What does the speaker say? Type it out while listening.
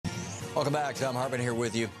Welcome back. Thom Hartmann here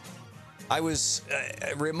with you. I was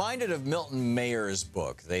reminded of Milton Mayer's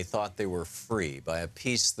book, They Thought They Were Free, by a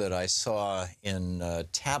piece that I saw in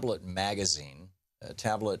Tablet Magazine.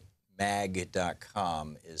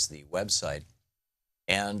 Tabletmag.com is the website.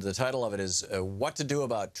 And the title of it is What to Do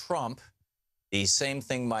About Trump, the Same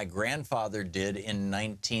Thing My Grandfather Did in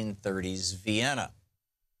 1930s Vienna.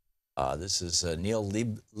 This is Neil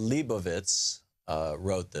Leibovitz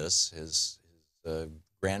wrote this. His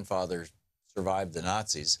grandfather survived the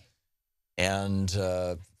Nazis, and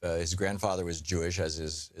his grandfather was Jewish, as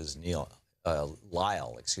is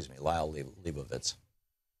Lyle Leibovitz.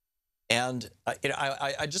 And I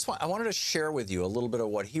wanted to share with you a little bit of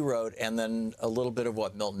what he wrote, and then a little bit of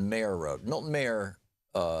what Milton Mayer wrote. Milton Mayer,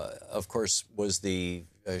 of course, was the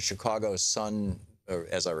Chicago Sun,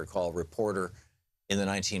 as I recall, reporter in the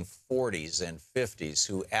 1940s and 50s,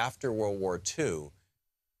 who after World War II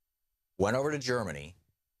went over to Germany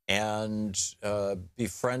and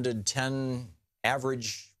befriended 10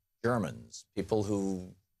 average Germans, people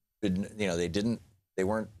who they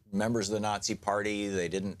weren't members of the Nazi Party. They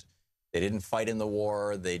didn't fight in the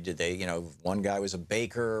war. One guy was a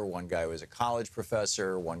baker, one guy was a college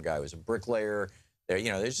professor, one guy was a bricklayer.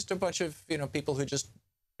 There's just a bunch of people who just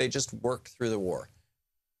worked through the war,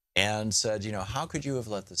 and said, how could you have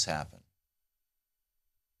let this happen?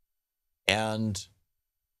 And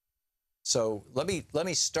so let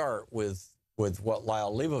me start with what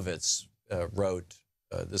Lyle Leibovitz wrote.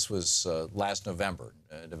 This was last November,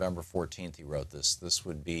 November 14th. He wrote this. This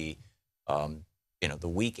would be, the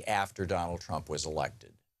week after Donald Trump was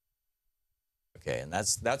elected. Okay, and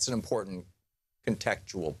that's an important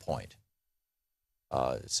contextual point.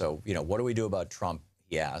 So what do we do about Trump?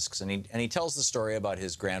 He asks, and he tells the story about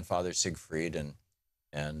his grandfather Siegfried and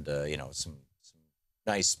some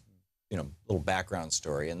nice little background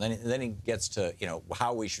story, and then he gets to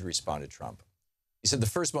how we should respond to Trump. He said the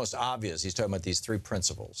first most obvious. He's talking about these three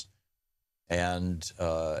principles, and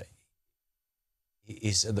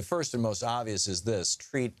he said the first and most obvious is this: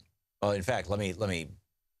 treat. Well, in fact, let me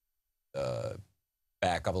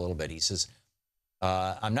back up a little bit. He says,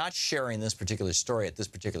 I'm not sharing this particular story at this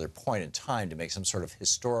particular point in time to make some sort of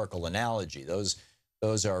historical analogy. Those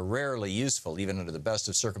are rarely useful, even under the best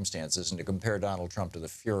of circumstances, and to compare Donald Trump to the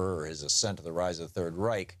Fuhrer or his ascent to the rise of the Third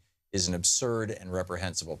Reich is an absurd and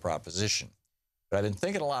reprehensible proposition. But I've been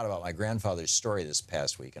thinking a lot about my grandfather's story this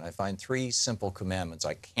past week, and I find three simple commandments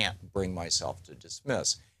I can't bring myself to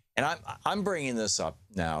dismiss. And I'm bringing this up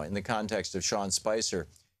now in the context of Sean Spicer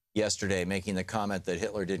yesterday making the comment that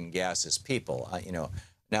Hitler didn't gas his people.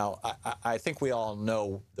 Now I think we all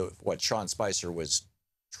know what Sean Spicer was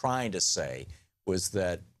trying to say was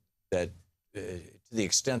that to the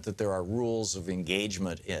extent that there are rules of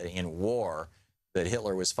engagement in war, that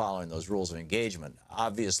Hitler was following those rules of engagement.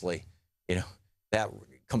 Obviously, that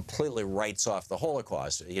completely writes off the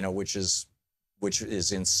Holocaust, which is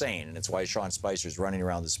insane, and it's why Sean Spicer's running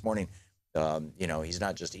around this morning. He's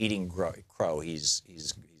not just eating crow; he's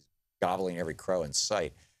gobbling every crow in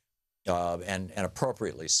sight, and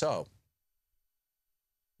appropriately so.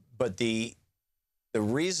 But the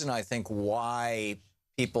reason I think why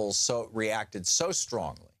people reacted so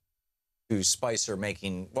strongly to Spicer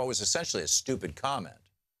making what was essentially a stupid comment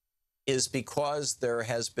is because there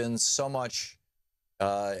has been so much,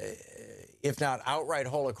 if not outright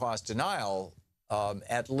Holocaust denial,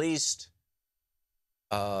 at least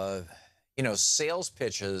sales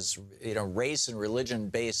pitches, race and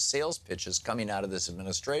religion-based sales pitches coming out of this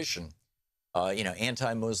administration,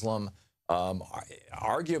 anti-Muslim,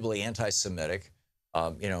 arguably anti-Semitic,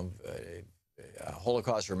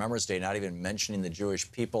 Holocaust Remembrance Day, not even mentioning the Jewish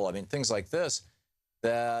people. I mean, things like this,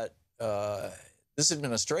 that this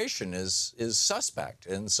administration is suspect.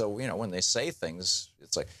 And so, when they say things,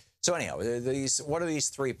 it's like, so anyhow, what are these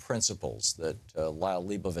three principles that Lyle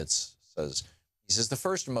Leibovitz says? He says the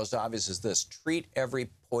first and most obvious is this: treat every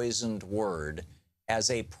poisoned word as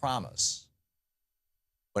a promise.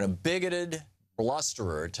 When a bigoted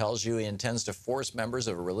blusterer tells you he intends to force members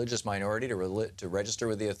of a religious minority to register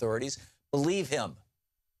with the authorities, believe him.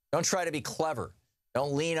 Don't try to be clever.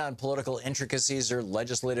 Don't lean on political intricacies or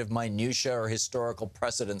legislative minutia or historical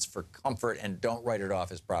precedents for comfort, and don't write it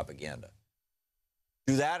off as propaganda.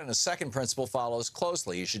 Do that, and a second principle follows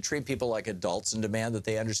closely. You should treat people like adults and demand that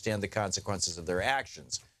they understand the consequences of their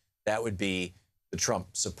actions. That would be the Trump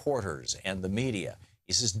supporters and the media.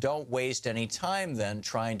 He says, don't waste any time then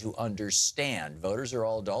trying to understand. Voters are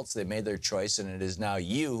all adults. They made their choice, and it is now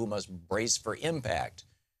you who must brace for impact.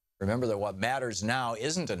 Remember that what matters now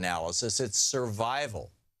isn't analysis, it's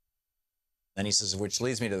survival. Then he says, which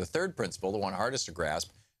leads me to the third principle, the one hardest to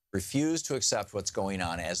grasp. refuse to accept what's going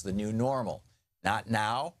on as the new normal. Not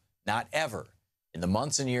now, not ever. In the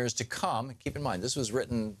months and years to come, keep in mind, this was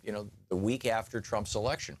written, the week after Trump's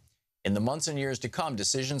election. In the months and years to come,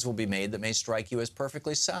 decisions will be made that may strike you as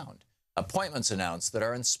perfectly sound. Appointments announced that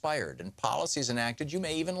are inspired, and policies enacted you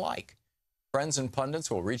may even like. Friends and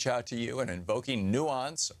pundits will reach out to you and, invoking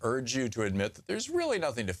nuance, urge you to admit that there's really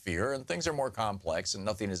nothing to fear and things are more complex and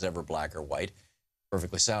nothing is ever black or white.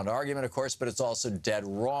 Perfectly sound argument, of course, but it's also dead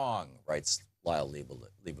wrong, writes Lyle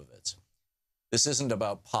Leibovitz. This isn't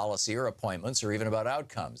about policy or appointments or even about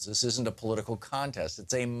outcomes. This isn't a political contest.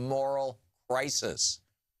 It's a moral crisis.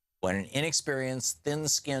 When an inexperienced,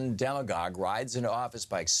 thin-skinned demagogue rides into office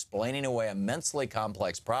by explaining away immensely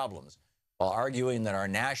complex problems while arguing that our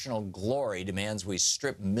national glory demands we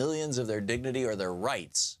strip millions of their dignity or their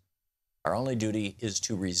rights, our only duty is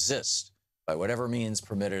to resist by whatever means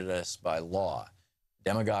permitted us by law.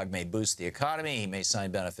 Demagogue may boost the economy, he may sign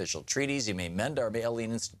beneficial treaties, he may mend our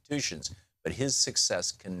ailing institutions, but his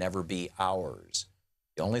success can never be ours.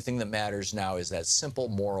 The only thing that matters now is that simple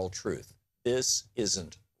moral truth. This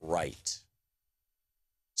isn't right.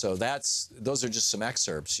 So those are just some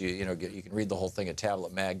excerpts. You can read the whole thing at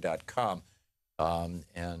tabletmag.com,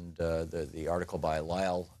 and the article by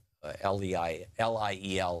Lyle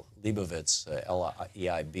L-I-E-L Leibovitz,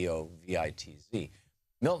 L-E-I-B-O-V-I-T-Z.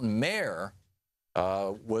 Milton Mayer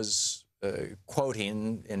was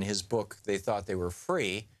quoting in his book "They Thought They Were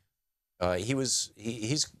Free."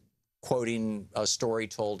 He's quoting a story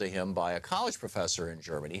told to him by a college professor in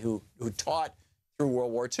Germany who taught through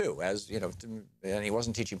World War II, and he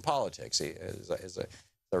wasn't teaching politics. As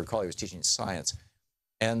I recall, he was teaching science.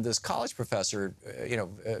 And this college professor,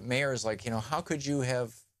 Mayer is like, how could you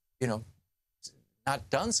have, not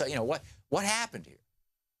done so? What happened here?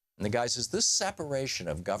 And the guy says, this separation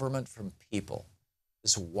of government from people,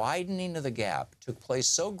 this widening of the gap took place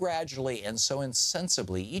so gradually and so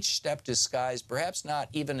insensibly, each step disguised, perhaps not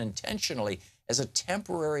even intentionally, as a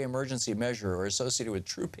temporary emergency measure or associated with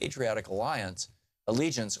true patriotic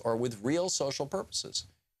allegiance or with real social purposes.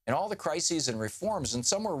 And all the crises and reforms, and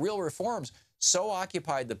some were real reforms, so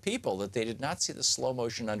occupied the people that they did not see the slow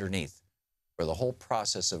motion underneath, or the whole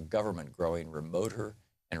process of government growing remoter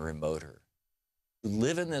and remoter. To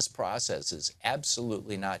live in this process is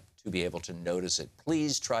absolutely not to be able to notice it.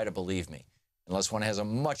 Please try to believe me, unless one has a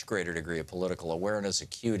much greater degree of political awareness,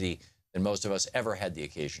 acuity, than most of us ever had the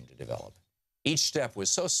occasion to develop. Each step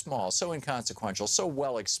was so small, so inconsequential, so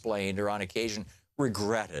well explained, or on occasion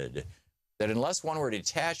regretted, that unless one were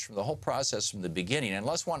detached from the whole process from the beginning,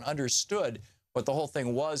 unless one understood what the whole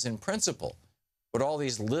thing was in principle, what all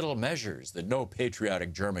these little measures that no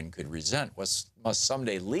patriotic German could resent must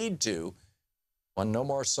someday lead to, one no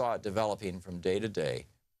more saw it developing from day to day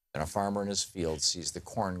than a farmer in his field sees the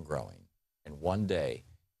corn growing, and one day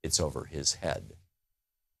it's over his head.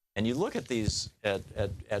 And you look at these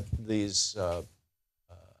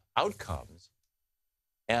outcomes,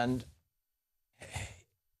 and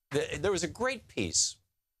there was a great piece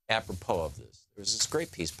apropos of this. There was this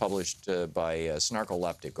great piece published by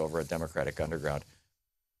Snarkoleptic over at Democratic Underground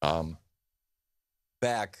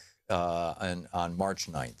back on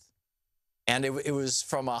March 9th. And it was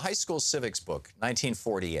from a high school civics book,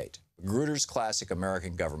 1948, Gruder's classic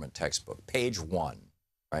American government textbook, page 1,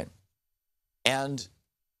 right? And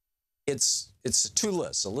it's two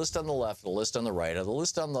lists, a list on the left, a list on the right. And the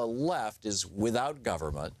list on the left is without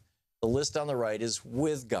government. The list on the right is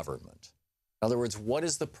with government. In other words, what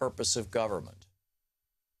is the purpose of government?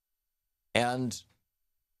 And,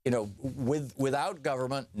 without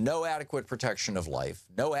government, no adequate protection of life,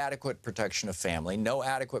 no adequate protection of family, no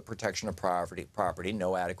adequate protection of property,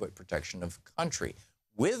 no adequate protection of country.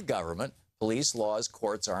 With government, police, laws,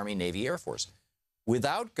 courts, Army, Navy, Air Force.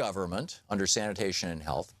 Without government, under sanitation and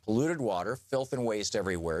health, polluted water, filth and waste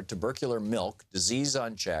everywhere, tubercular milk, disease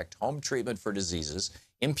unchecked, home treatment for diseases,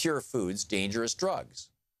 impure foods, dangerous drugs.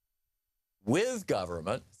 With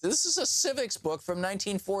government, this is a civics book from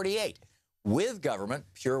 1948. With government,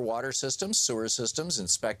 pure water systems, sewer systems,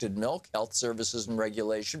 inspected milk, health services and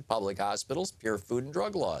regulation, public hospitals, pure food and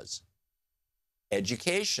drug laws.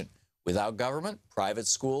 Education. Without government, private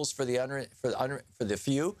schools for the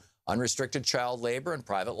few, unrestricted child labor, and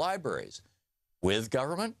private libraries. With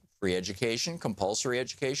government, free education, compulsory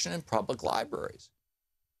education, and public libraries.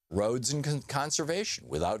 Roads and conservation.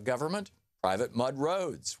 Without government, private mud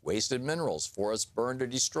roads, wasted minerals, forests burned or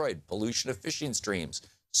destroyed, pollution of fishing streams,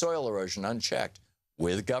 soil erosion unchecked.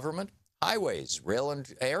 With government, highways, rail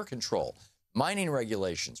and air control, mining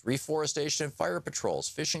regulations, reforestation and fire patrols,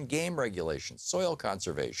 fish and game regulations, soil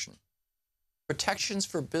conservation. Protections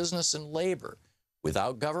for business and labor.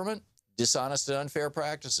 Without government, dishonest and unfair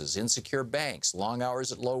practices, insecure banks, long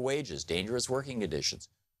hours at low wages, dangerous working conditions.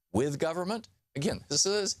 With government, again, this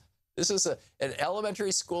is an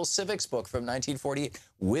elementary school civics book from 1948.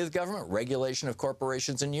 With government, regulation of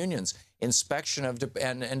corporations and unions, inspection of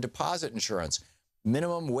and deposit insurance,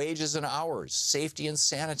 minimum wages and hours, safety and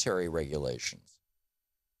sanitary regulations.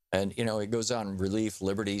 And, you know, it goes on: relief,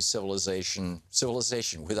 liberty, civilization.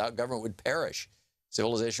 Civilization without government would perish.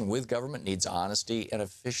 Civilization with government needs honesty and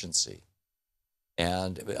efficiency.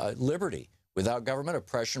 And liberty, without government,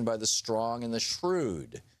 oppression by the strong and the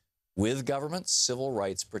shrewd. With government, civil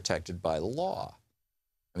rights protected by the law.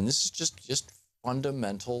 I mean, this is just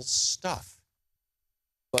fundamental stuff.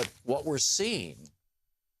 But what we're seeing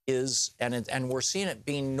is, and we're seeing it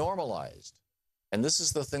being normalized, and this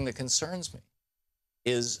is the thing that concerns me,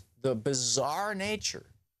 is the bizarre nature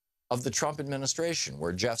of the Trump administration,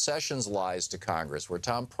 where Jeff Sessions lies to Congress, where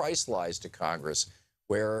Tom Price lies to Congress,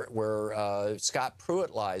 where Scott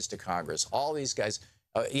Pruitt lies to Congress. All these guys,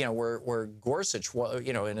 you know, where Gorsuch,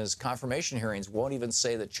 you know, in his confirmation hearings, won't even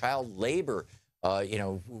say that child labor, you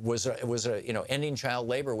know, ending child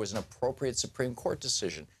labor was an appropriate Supreme Court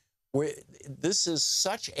decision. This is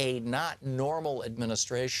such a not normal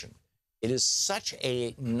administration. It is such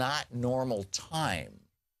a not normal time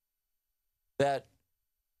that,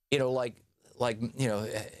 you know, like you know,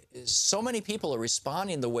 so many people are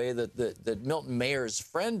responding the way that Milton Mayer's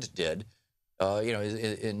friend did, you know,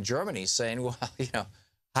 in Germany, saying, well, you know,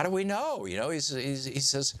 how do we know? You know, he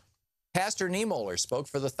says, Pastor Niemöller spoke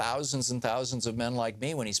for the thousands and thousands of men like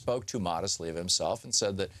me when he spoke too modestly of himself and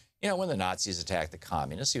said that, you know, when the Nazis attacked the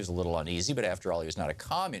communists, he was a little uneasy, but after all, he was not a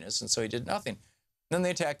communist, and so he did nothing. Then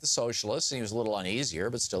they attacked the socialists, and he was a little uneasier,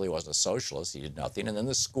 but still he wasn't a socialist. He did nothing. And then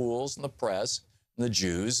the schools and the press and the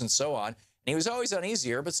Jews and so on. And he was always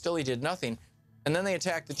uneasier, but still he did nothing. And then they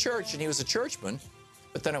attacked the church, and he was a churchman,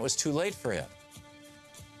 but then it was too late for him.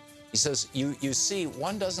 He says, you see,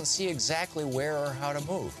 one doesn't see exactly where or how to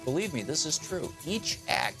move. Believe me, this is true. Each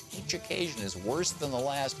act, each occasion is worse than the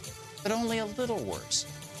last, but only a little worse.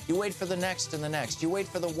 You wait for the next and the next. You wait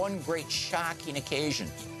for the one great shocking occasion,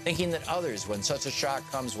 thinking that others, when such a shock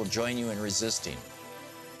comes, will join you in resisting.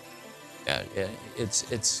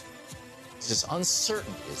 It's just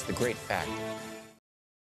uncertainty is the great factor.